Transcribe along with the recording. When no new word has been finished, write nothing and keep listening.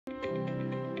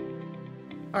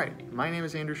Alright, my name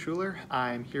is Andrew Shuler.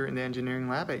 I'm here in the engineering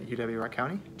lab at UW-Rock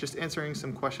County, just answering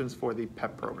some questions for the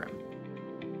PEP program.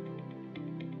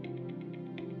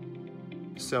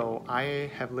 So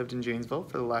I have lived in Janesville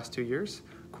for the last 2 years,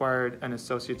 acquired an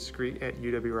associate's degree at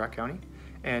UW-Rock County,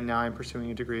 and now I'm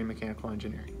pursuing a degree in mechanical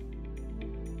engineering.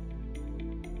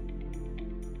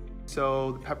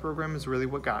 So the PEP program is really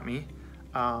what got me.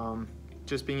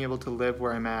 Just being able to live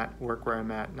where I'm at, work where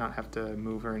I'm at, not have to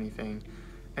move or anything,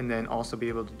 and then also be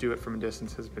able to do it from a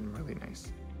distance has been really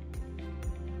nice.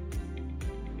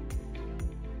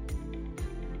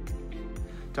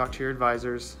 Talk to your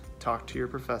advisors, talk to your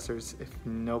professors. If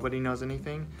nobody knows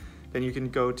anything, then you can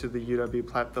go to the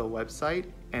UW-Platteville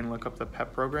website and look up the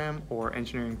PEP program or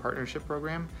Engineering Partnership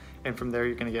program, and from there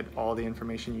you're going to get all the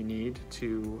information you need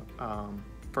to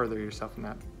further yourself in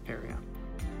that area.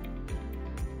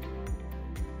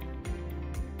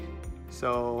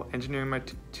 So engineering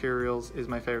materials is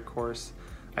my favorite course,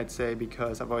 I'd say,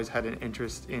 because I've always had an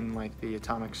interest in like the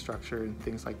atomic structure and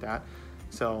things like that.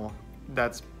 So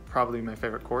that's probably my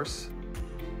favorite course.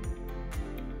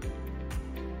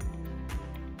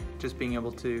 Just being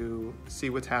able to see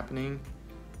what's happening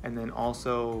and then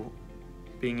also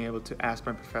being able to ask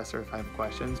my professor if I have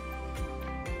questions.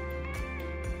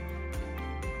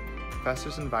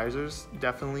 Professors and advisors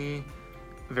definitely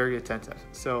very attentive,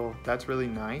 so that's really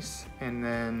nice. And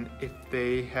then if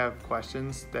they have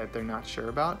questions that they're not sure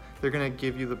about, they're going to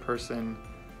give you the person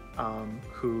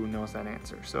who knows that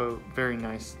answer. So very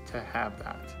nice to have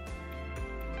that.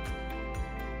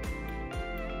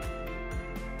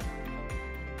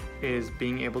 Is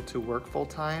being able to work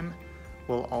full-time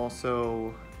while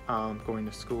also going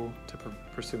to school to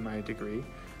pursue my degree.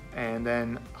 And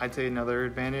then I'd say another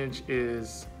advantage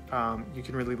is you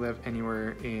can really live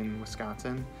anywhere in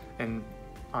Wisconsin and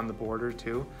on the border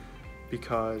too,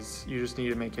 because you just need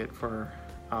to make it for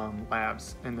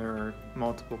labs, and there are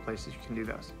multiple places you can do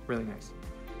those. Really nice.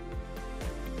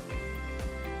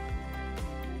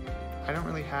 I don't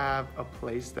really have a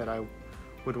place that I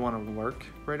would want to work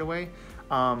right away,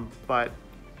 but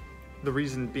the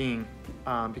reason being,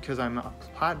 because I'm a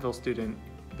Platteville student,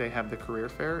 they have the career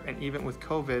fair, and even with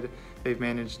COVID, they've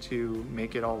managed to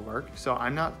make it all work. So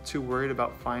I'm not too worried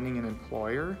about finding an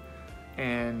employer,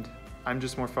 and I'm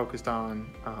just more focused on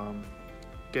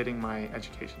getting my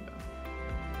education done.